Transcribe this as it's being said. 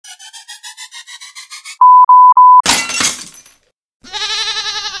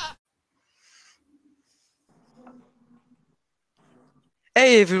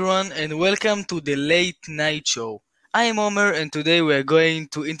Hey everyone, and welcome to the Late Night Show. I am Omer, and today we are going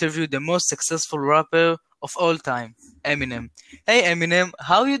to interview the most successful rapper of all time, Eminem. Hey Eminem,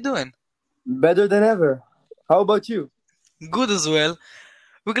 how you doing? Better than ever. How about you? Good as well.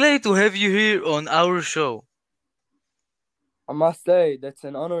 We're glad to have you here on our show. I must say, that's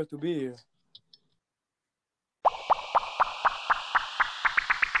an honor to be here.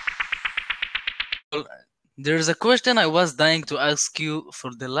 Well, there's a question I was dying to ask you for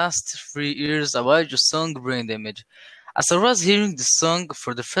the last 3 years about your song Brain Damage. As I was hearing the song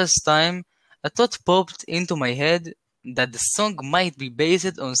for the first time, a thought popped into my head that the song might be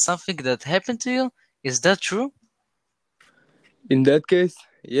based on something that happened to you. Is that true? In that case,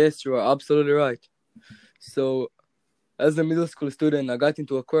 yes, you are absolutely right. So, as a middle school student, I got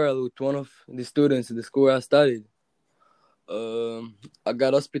into a quarrel with one of the students in the school where I studied. I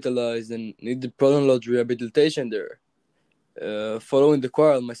got hospitalized and needed prolonged rehabilitation there. Following the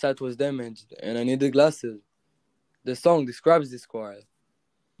quarrel, my sight was damaged and I needed glasses. The song describes this quarrel.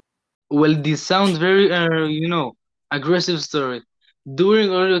 Well, this sounds very, aggressive story. During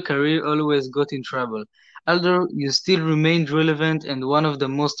all your career, always got in trouble. Although you still remained relevant and one of the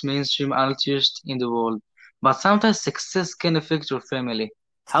most mainstream artists in the world. But sometimes success can affect your family.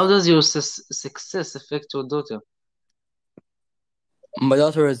 How does your success affect your daughter? My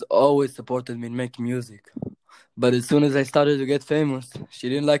daughter has always supported me in making music, but as soon as I started to get famous, she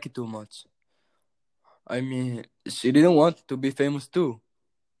didn't like it too much. I mean, she didn't want to be famous too,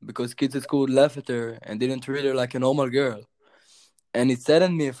 because kids at school would laugh at her and didn't treat her like a normal girl. And it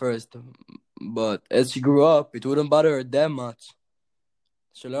saddened me at first, but as she grew up, it wouldn't bother her that much.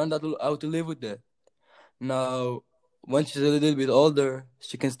 She learned how to live with that. Now, when she's a little bit older,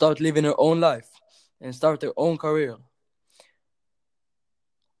 she can start living her own life and start her own career.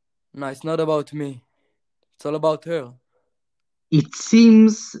 Now, it's not about me, it's all about her. It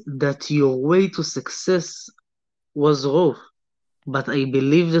seems that your way to success was rough, but I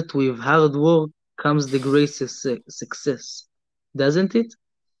believe that with hard work comes the greatest success, doesn't it?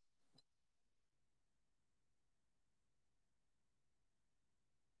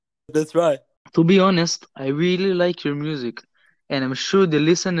 That's right. To be honest, I really like your music, and I'm sure the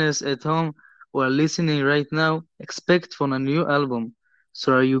listeners at home who are listening right now expect for a new album.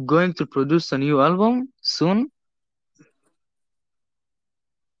 So are you going to produce a new album soon?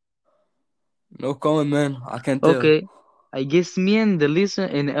 No comment, man. I can tell. Okay, I guess me and the listen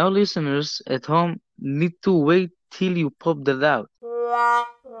and our listeners at home need to wait till you pop that out.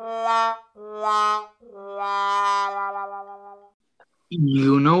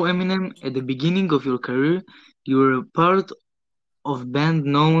 You know, Eminem, at the beginning of your career, you were a part of band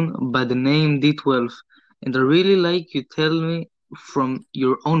known by the name D12, and I really like you tell me from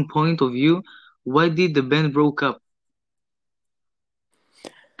your own point of view, why did the band broke up?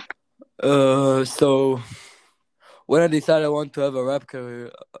 So when I decided I want to have a rap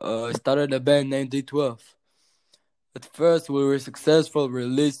career, I started a band named D12. At first, we were successful,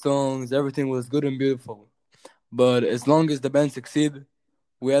 released songs, everything was good and beautiful. But as long as the band succeeded,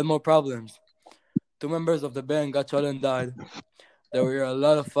 we had more problems. Two members of the band got shot and died. There were a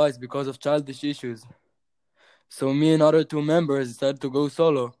lot of fights because of childish issues. So me and other two members decided to go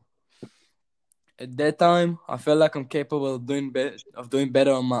solo. At that time, I felt like I'm capable of doing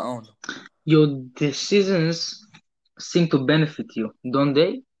better on my own. Your decisions seem to benefit you, don't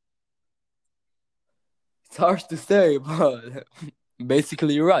they? It's hard to say, but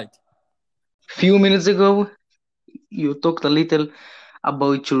basically you're right. Few minutes ago, you talked a little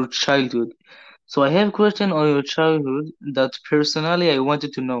about your childhood. So I have a question on your childhood that personally I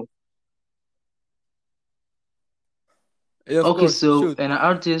wanted to know. Yeah, of Okay, course, so shoot. an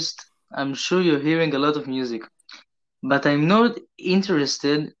artist, I'm sure you're hearing a lot of music, but I'm not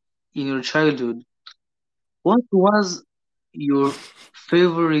interested in your childhood. What was your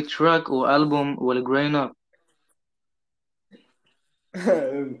favorite track or album while growing up?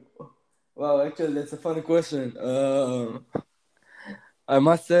 Wow, actually, that's a funny question. I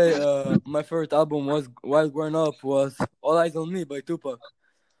must say, my favorite album was while growing up was "All Eyes on Me" by Tupac.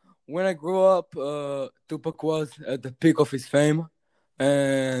 When I grew up, Tupac was at the peak of his fame,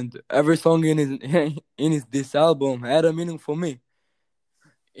 and every song in his in his this album had a meaning for me.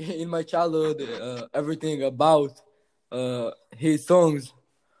 In my childhood, everything about his songs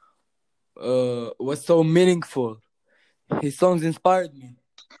was so meaningful. His songs inspired me.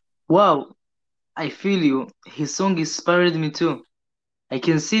 Wow, I feel you. His song inspired me too. I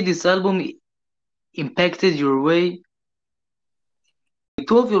can see this album impacted your way.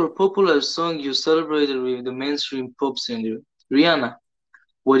 Two of your popular songs you celebrated with the mainstream pop singer, Rihanna.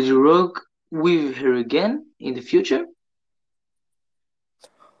 Will you rock with her again in the future?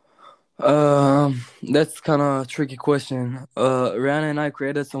 That's kind of a tricky question. Rihanna and I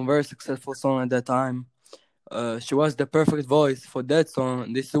created some very successful song at that time. She was the perfect voice for that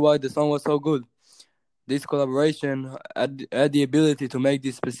song. This is why the song was so good. This collaboration had the ability to make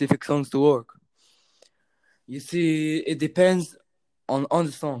these specific songs to work. You see, it depends on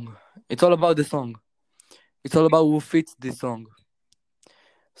the song. It's all about the song. It's all about who fits this song.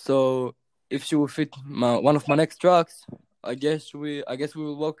 So if she will fit one of my next tracks, I guess we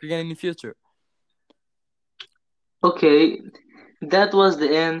will work again in the future. Okay, that was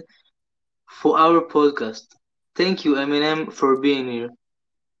the end for our podcast. Thank you, Eminem, for being here.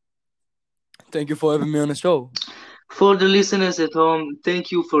 Thank you for having me on the show. For the listeners at home,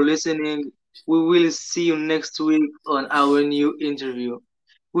 thank you for listening. We will see you next week on our new interview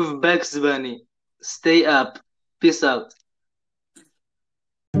with Bugs Bunny. Stay up. Peace out.